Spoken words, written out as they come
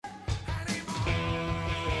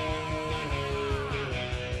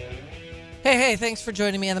Hey, thanks for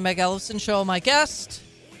joining me on the Meg Ellefson Show. My guest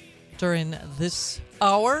during this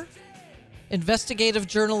hour, investigative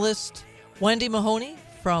journalist Wendi Mahoney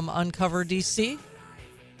from Uncover DC,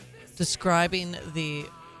 describing the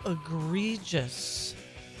egregious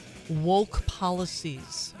woke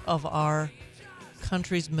policies of our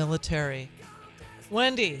country's military.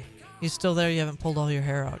 Wendi, you still there? You haven't pulled all your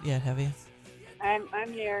hair out yet, have you? I'm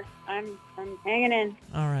here. I'm hanging in.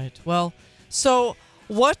 All right. Well, so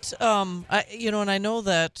what and I know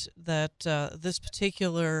that this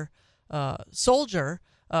particular soldier,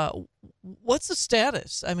 what's the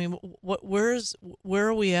status? I mean, where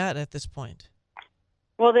are we at this point?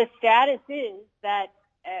 Well, the status is that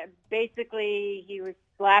basically he was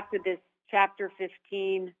slapped with this Chapter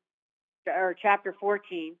 15 or Chapter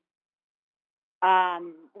 14,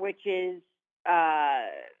 which is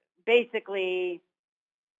basically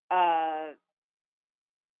a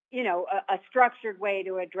structured way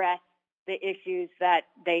to address the issues that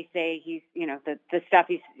they say he's, the stuff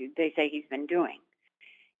they say he's been doing.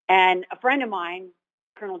 And a friend of mine,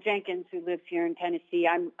 Colonel Jenkins, who lives here in Tennessee,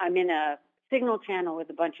 I'm in a signal channel with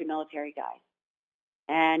a bunch of military guys,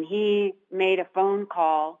 and he made a phone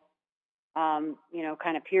call, kind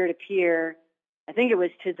of peer to peer. I think it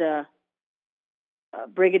was to the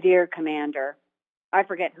brigadier commander. I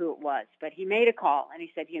forget who it was, but he made a call and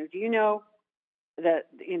he said, do you know the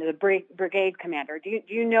brigade commander? Do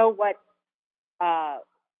you know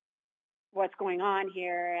what's going on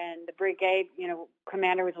here? And the brigade,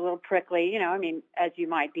 commander was a little prickly, as you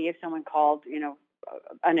might be if someone called,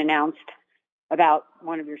 unannounced about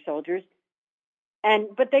one of your soldiers.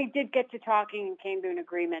 But they did get to talking and came to an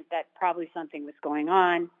agreement that probably something was going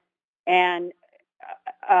on. And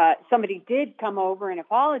somebody did come over and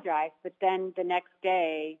apologize, but then the next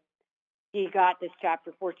day he got this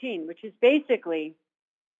Chapter 14, which is basically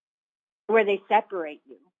where they separate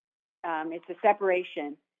you. It's a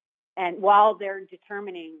separation, and while they're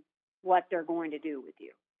determining what they're going to do with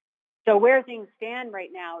you. So where things stand right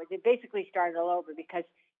now is it basically started all over because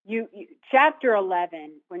you Chapter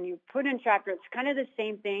 11, when you put in chapter, it's kind of the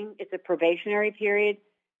same thing. It's a probationary period,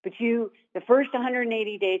 but the first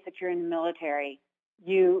 180 days that you're in the military,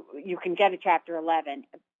 you can get a Chapter 11,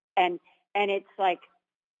 and it's like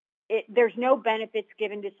there's no benefits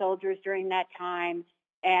given to soldiers during that time,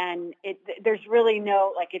 and there's really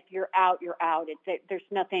no, like, if you're out, you're out. There's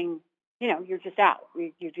nothing, you're just out.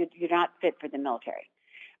 You're not fit for the military.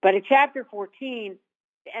 But at Chapter 14,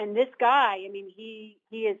 and this guy, he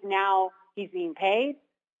is now, he's being paid.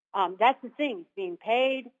 That's the thing. He's being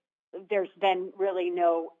paid. There's been really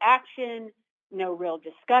no action, no real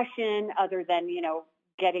discussion other than,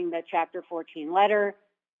 getting the Chapter 14 letter.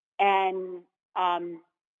 And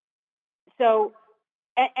so,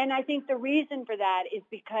 and I think the reason for that is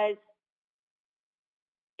because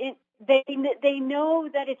they know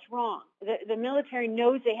that it's wrong. The military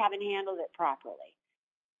knows they haven't handled it properly.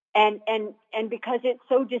 And because it's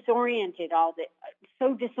so disorienting, all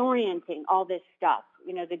this stuff,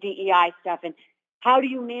 the DEI stuff, and how do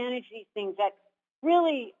you manage these things that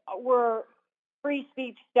really were free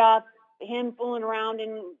speech stuff, him fooling around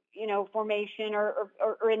in, formation or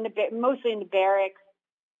mostly in the barracks,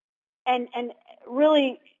 and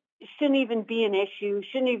really shouldn't even be an issue,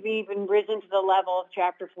 shouldn't have even risen to the level of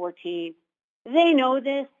Chapter 14. They know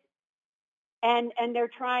this. And they're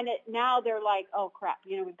trying to, now they're like, oh crap,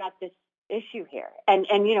 we've got this issue here. And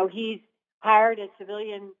he's hired a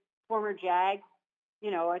civilian former JAG,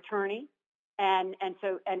 attorney. And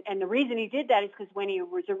the reason he did that is because when he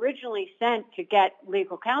was originally sent to get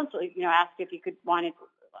legal counsel, asked if he wanted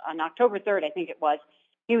on October 3rd, I think it was,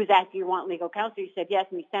 he was asked, do you want legal counsel? He said yes,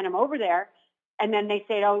 and he sent him over there. And then they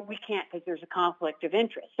said, oh, we can't because there's a conflict of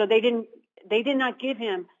interest. So they did not give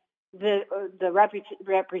him the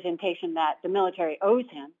representation that the military owes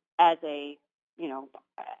him as a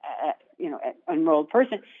enrolled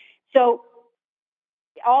person. So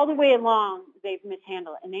all the way along they've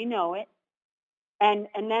mishandled it, and they know it. And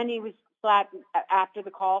then he was slapped after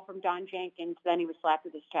the call from Don Jenkins. Then he was slapped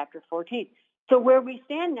with this Chapter 14. So where we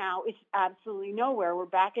stand now is absolutely nowhere. We're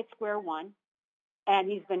back at square one, and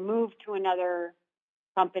he's been moved to another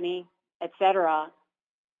company, etc.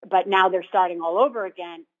 But now they're starting all over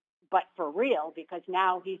again. But for real, because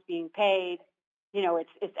now he's being paid,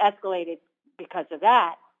 it's escalated because of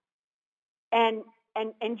that. And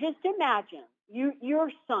just imagine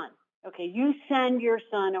your son, okay, you send your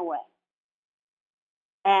son away,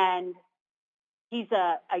 and he's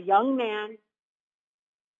a young man,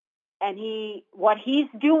 and what he's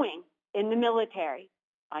doing in the military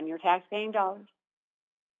on your taxpaying dollars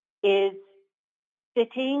is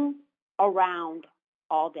sitting around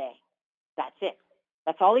all day. That's it.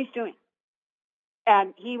 That's all he's doing.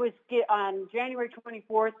 And he was on January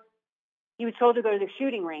 24th. He was told to go to the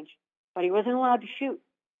shooting range, but he wasn't allowed to shoot.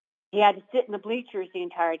 He had to sit in the bleachers the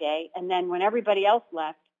entire day, and then when everybody else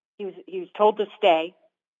left, he was told to stay.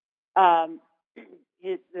 The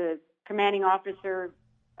commanding officer,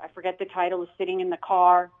 I forget the title, was sitting in the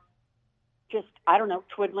car, just, I don't know,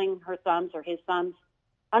 twiddling her thumbs or his thumbs.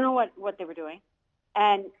 I don't know what they were doing.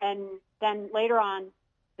 And then later on,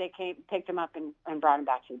 they picked him up and brought him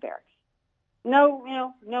back to the barracks. No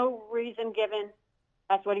reason given.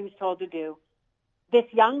 That's what he was told to do. This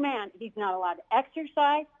young man, he's not allowed to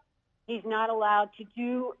exercise. He's not allowed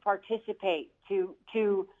to participate, to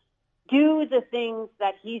do the things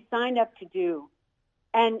that he signed up to do.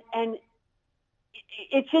 And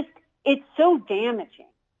it's so damaging.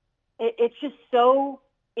 It's just so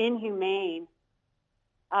inhumane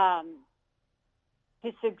to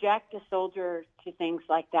subject a soldier to things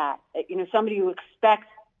like that. Somebody who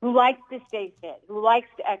likes to stay fit, who likes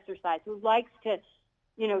to exercise, who likes to,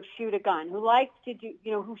 shoot a gun, who likes to do,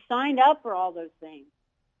 who signed up for all those things.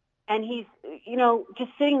 And he's,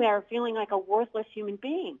 just sitting there feeling like a worthless human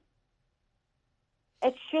being.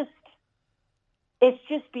 It's just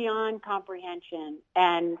beyond comprehension.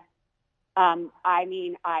 And,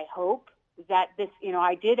 I hope that this,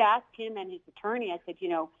 I did ask him and his attorney, I said,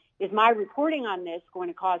 is my reporting on this going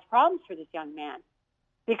to cause problems for this young man?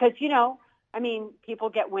 Because, people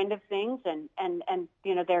get wind of things and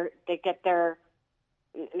they get their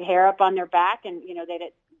hair up on their back and,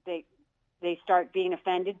 they start being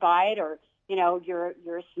offended by it, or,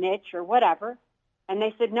 you're a snitch or whatever. And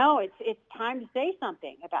they said, no, it's time to say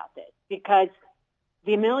something about this, because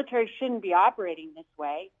the military shouldn't be operating this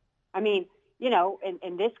way. In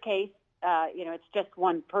this case, it's just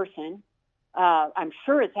one person. I'm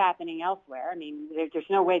sure it's happening elsewhere. There's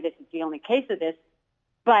no way this is the only case of this.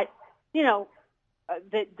 But, the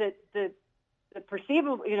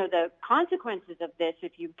perceivable, the consequences of this,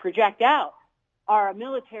 if you project out, are a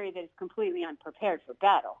military that is completely unprepared for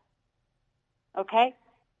battle. Okay?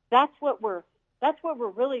 That's what we're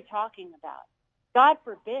really talking about. God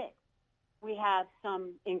forbid we have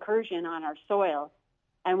some incursion on our soil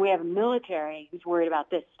and we have a military who's worried about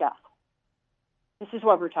this stuff. This is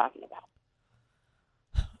what we're talking about.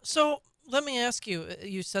 So let me ask you,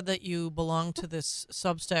 you said that you belong to this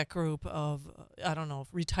Substack group of,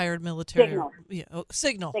 retired military.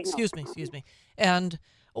 Signal. Excuse me. And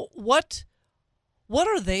what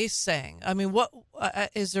are they saying? What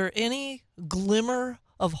is there any glimmer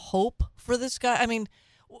of hope for this guy?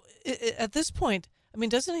 At this point,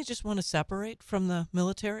 doesn't he just want to separate from the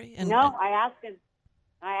military? I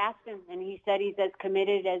asked him, and he said he's as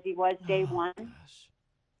committed as he was day one. Gosh.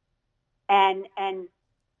 And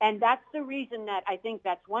that's the reason that I think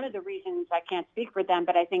that's one of the reasons, I can't speak for them,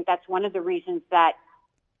 but I think that's one of the reasons that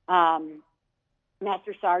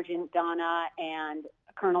Master Sergeant Donna and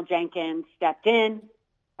Colonel Jenkins stepped in.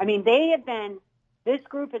 This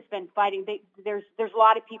group has been fighting. There's a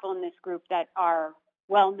lot of people in this group that are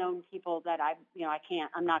well-known people that I'm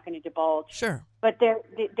not going to divulge. Sure. But there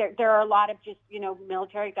are a lot of just,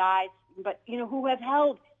 military guys, but, who have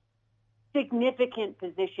held significant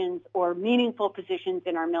positions or meaningful positions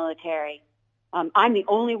in our military. I'm the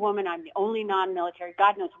only woman. I'm the only non-military.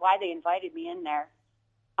 God knows why they invited me in there.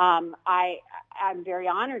 I'm very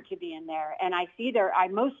honored to be in there. And I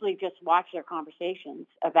mostly just watch their conversations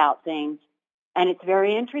about things. And it's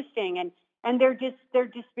very interesting. And they're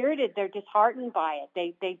dispirited. They're disheartened by it.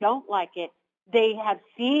 They don't like it. They have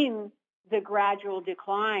seen the gradual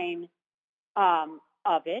decline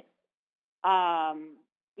of it.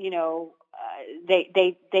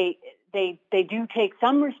 They do take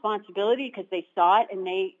some responsibility because they saw it and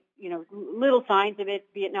they, little signs of it,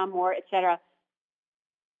 Vietnam War, et cetera,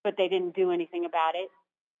 but they didn't do anything about it.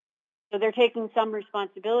 So they're taking some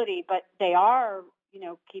responsibility, but they are,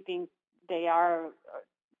 they are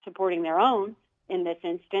supporting their own in this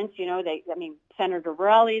instance. Senator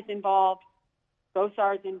Borelli is involved,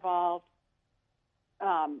 Gosar is involved.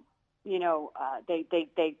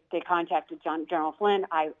 They contacted General Flynn.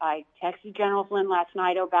 I texted General Flynn last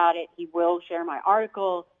night about it. He will share my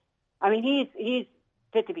article. He's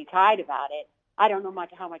fit to be tied about it. I don't know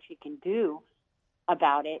how much he can do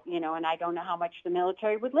about it, and I don't know how much the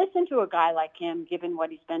military would listen to a guy like him, given what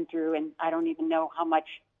he's been through, and I don't even know how much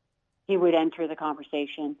he would enter the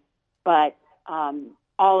conversation. But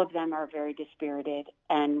all of them are very dispirited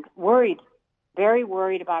and worried, very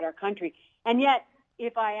worried about our country. And yet,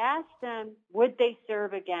 if I ask them, would they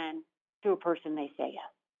serve again to a person, they say yes.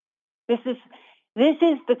 This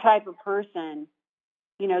is the type of person,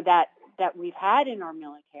 that we've had in our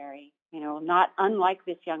military, not unlike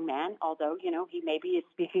this young man, although, he maybe is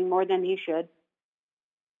speaking more than he should.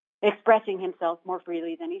 expressing himself more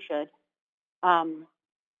freely than he should.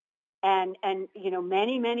 And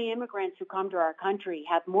many immigrants who come to our country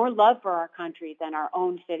have more love for our country than our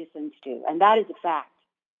own citizens do, and that is a fact.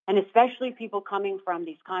 And especially people coming from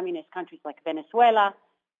these communist countries like Venezuela,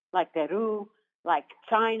 like Peru, like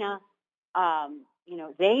China,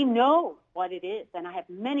 they know what it is. And I have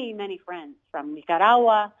many friends from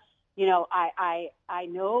Nicaragua. I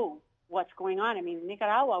know what's going on. I mean, in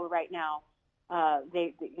Nicaragua right now,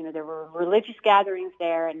 there were religious gatherings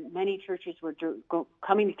there, and many churches were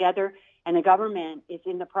coming together, and the government is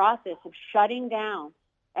in the process of shutting down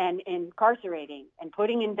and incarcerating and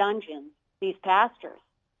putting in dungeons these pastors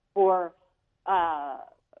for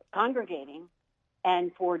congregating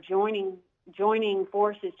and for joining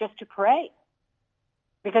forces just to pray,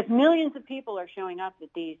 because millions of people are showing up at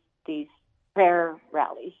these prayer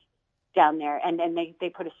rallies down there, and they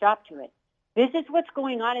put a stop to it. This is what's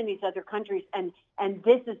going on in these other countries, and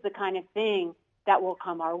this is the kind of thing that will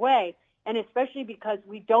come our way, and especially because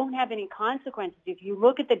we don't have any consequences. If you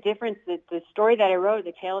look at the difference, the story that I wrote,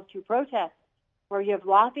 The Tale of Two Protests, where you have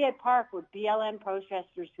Lafayette Park with BLM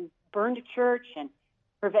protesters who burned a church and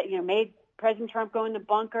made President Trump go in the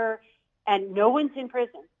bunker, and no one's in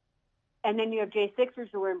prison. And then you have J6ers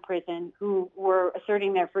who were in prison who were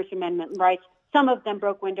asserting their First Amendment rights. Some of them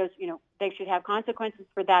broke windows. They should have consequences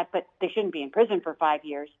for that, but they shouldn't be in prison for 5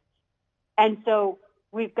 years. And so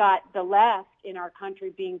we've got the left in our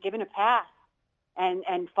country being given a pass,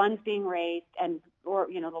 and funds being raised, and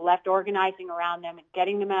the left organizing around them and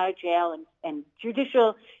getting them out of jail, and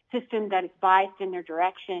judicial system that is biased in their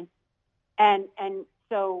direction. And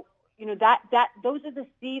so that those are the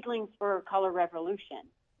seedlings for a color revolution.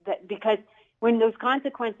 Because when those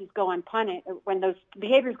consequences go unpunished, when those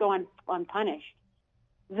behaviors go unpunished,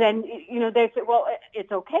 then they say, well,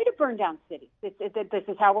 it's okay to burn down cities. This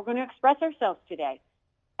is how we're going to express ourselves today,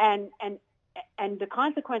 and the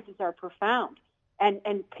consequences are profound,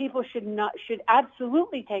 and people should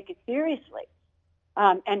absolutely take it seriously,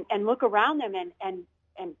 and look around them and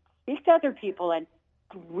speak to other people and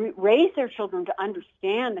raise their children to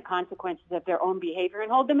understand the consequences of their own behavior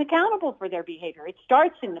and hold them accountable for their behavior. It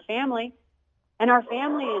starts in the family, and our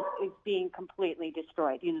family is being completely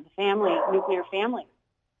destroyed. The family, nuclear family.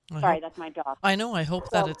 Sorry, that's my dog. I know. I hope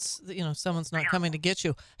that it's, someone's not coming to get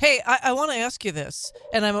you. Hey, I want to ask you this,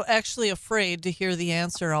 and I'm actually afraid to hear the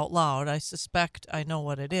answer out loud. I suspect I know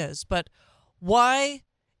what it is, but why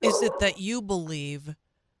is it that you believe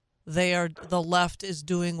the left is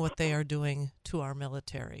doing what they are doing to our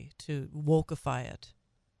military, to wokeify it?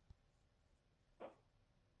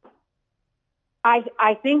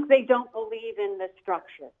 I think they don't believe in the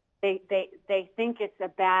structure. They think it's a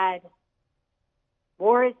bad.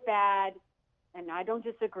 War is bad, and I don't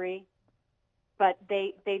disagree. But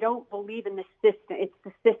they don't believe in the system. It's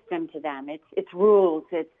the system to them. It's rules.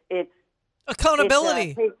 It's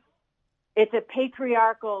accountability. It's a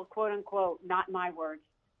patriarchal, quote unquote, not my words,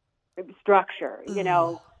 structure.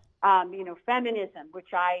 Feminism,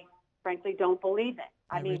 which I frankly don't believe in.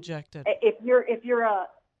 I mean, reject it. If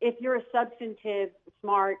you're a substantive,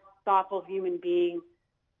 smart, thoughtful human being,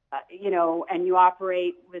 and you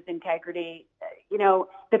operate with integrity,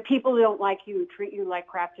 the people who don't like you, who treat you like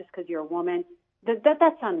crap just because you're a woman,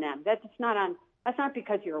 that's on them. That's not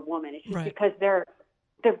because you're a woman. It's just because they're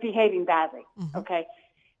behaving badly. Mm-hmm. Okay.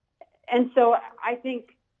 And so I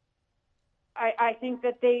think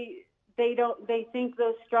that they think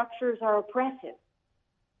those structures are oppressive.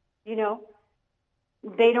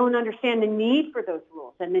 They don't understand the need for those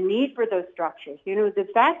rules and the need for those structures. The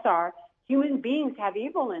facts are human beings have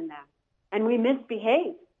evil in them, and we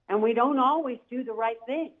misbehave, and we don't always do the right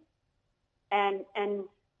thing. And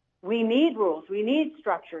we need rules. We need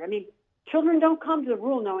structure. I mean, children don't come to the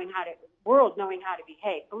world knowing how to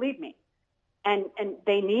behave. Believe me. And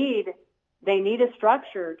they need a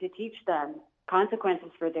structure to teach them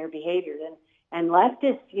consequences for their behavior. And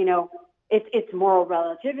leftists, it's moral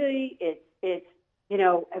relativity. It's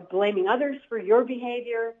blaming others for your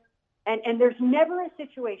behavior. And there's never a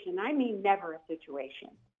situation, I mean never a situation,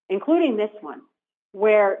 including this one,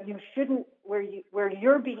 where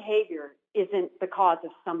your behavior isn't the cause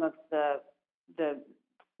of some of the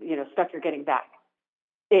stuff you're getting back.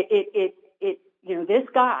 This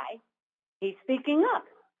guy, he's speaking up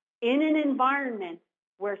in an environment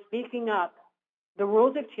where speaking up, the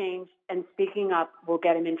rules have changed, and speaking up will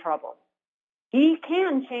get him in trouble. He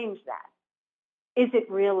can change that. Is it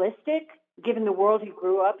realistic, given the world he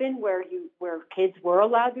grew up in, where kids were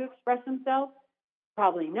allowed to express themselves?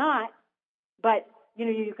 Probably not. But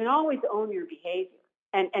you can always own your behavior,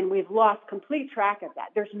 and we've lost complete track of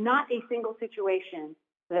that. There's not a single situation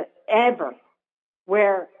that ever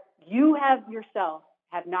where you yourself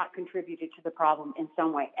have not contributed to the problem in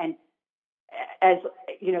some way. And as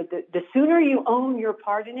you know, the sooner you own your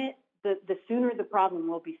part in it, the sooner the problem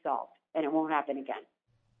will be solved and it won't happen again.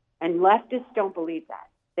 And leftists don't believe that.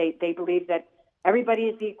 They believe that everybody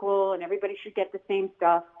is equal and everybody should get the same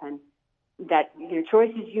stuff, and that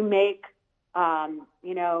choices you make,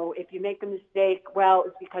 if you make a mistake, well,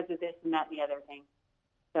 it's because of this and that and the other thing.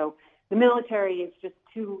 So the military is just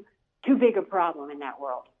too big a problem in that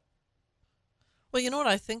world. Well, you know what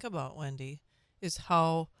I think about, Wendi, is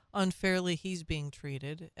how unfairly he's being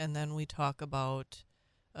treated. And then we talk about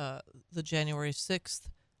the January 6th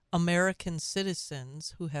American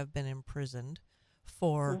citizens who have been imprisoned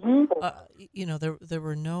for, there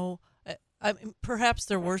were no, perhaps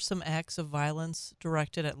there were some acts of violence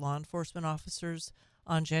directed at law enforcement officers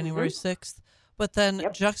on January 6th, but then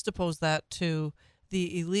juxtapose that to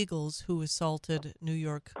the illegals who assaulted New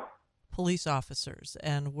York police officers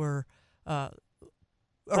and were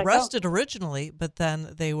arrested originally, but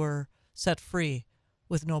then they were set free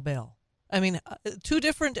with no bail. I mean,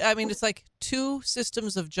 it's like two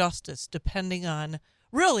systems of justice depending on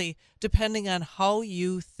how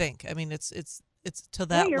you think. I mean, it's to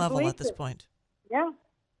that level at this point. Yeah.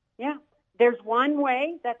 Yeah. There's one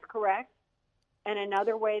way that's correct and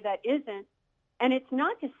another way that isn't. And it's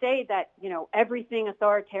not to say that, everything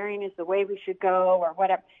authoritarian is the way we should go or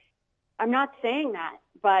whatever. I'm not saying that,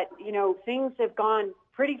 but, things have gone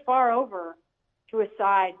pretty far over to a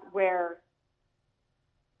side where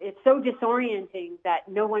it's so disorienting that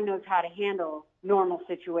no one knows how to handle normal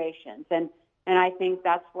situations. And I think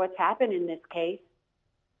that's what's happened in this case.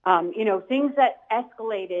 Things that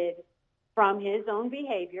escalated from his own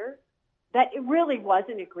behavior, that it really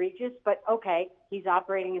wasn't egregious, but okay, he's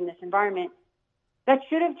operating in this environment. That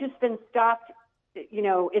should have just been stopped.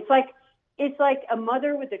 It's like a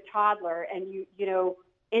mother with a toddler, and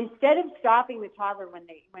instead of stopping the toddler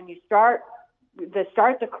when you start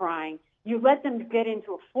the crying, you let them get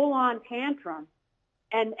into a full-on tantrum,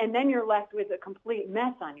 and then you're left with a complete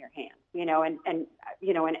mess on your hands. And an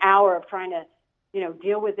hour of trying to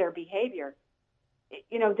deal with their behavior.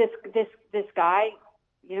 This guy,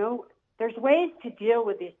 there's ways to deal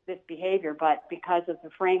with this behavior, but because of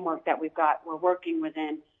the framework that we're working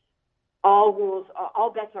within,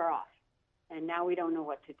 all bets are off, and now we don't know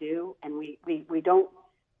what to do, and we don't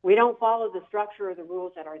follow the structure of the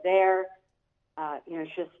rules that are there.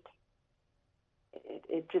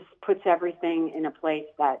 It just puts everything in a place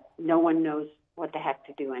that no one knows what the heck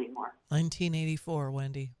to do anymore. 1984,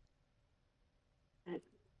 Wendi.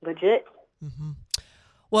 Legit. Mm-hmm.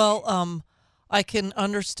 Well, I can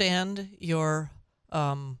understand your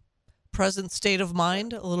present state of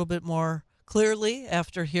mind a little bit more clearly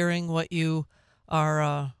after hearing what you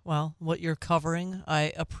are, what you're covering.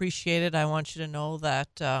 I appreciate it. I want you to know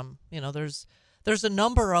that, there's a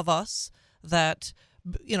number of us that,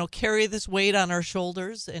 carry this weight on our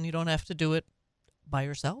shoulders, and you don't have to do it by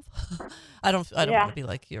yourself. I don't want to be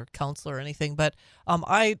like your counselor or anything, but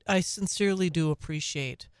I sincerely do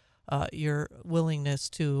appreciate your willingness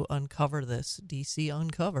to uncover this,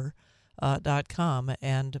 DCUncover.com,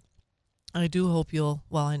 and I do hope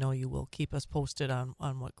I know you will keep us posted on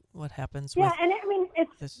what happens. Yeah, and I mean,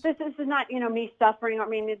 this is not me suffering. I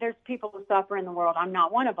mean, there's people who suffer in the world. I'm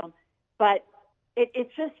not one of them, but it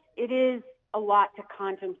is a lot to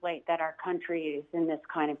contemplate that our country is in this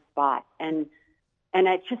kind of spot, and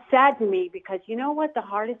it's just sad to me because you know what the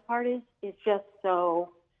hardest part is? It's just so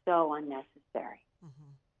unnecessary.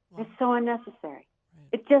 Mm-hmm. Well, it's so unnecessary.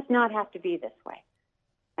 Right. It does not have to be this way,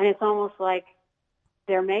 and it's almost like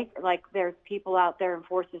there's people out there and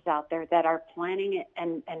forces out there that are planning it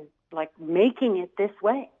and like making it this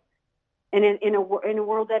way, and in a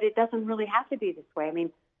world that it doesn't really have to be this way. I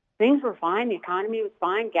mean, things were fine, the economy was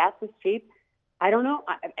fine, gas was cheap. I don't know,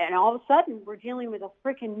 and all of a sudden we're dealing with a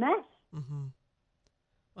freaking mess. Mm-hmm.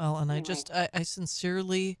 Well, and anyway. I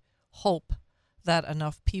sincerely hope that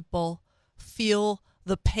enough people feel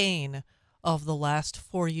the pain of the last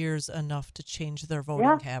 4 years enough to change their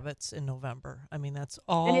voting habits in November. I mean, that's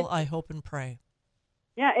all I hope and pray.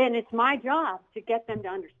 Yeah, and it's my job to get them to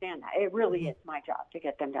understand that. It really is my job to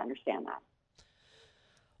get them to understand that.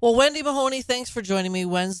 Well, Wendi Mahoney, thanks for joining me.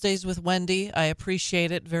 Wednesdays with Wendi. I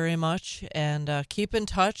appreciate it very much. And keep in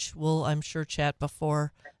touch. We'll, I'm sure, chat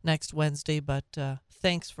before next Wednesday. But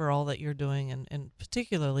thanks for all that you're doing, and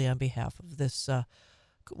particularly on behalf of this,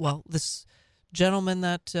 this gentleman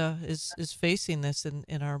that is facing this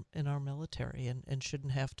in our military and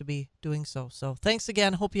shouldn't have to be doing so. So thanks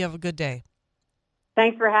again. Hope you have a good day.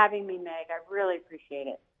 Thanks for having me, Meg. I really appreciate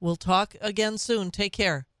it. We'll talk again soon. Take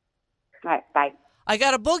care. All right. Bye. I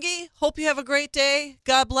got a boogie. Hope you have a great day.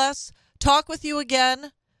 God bless. Talk with you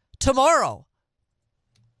again tomorrow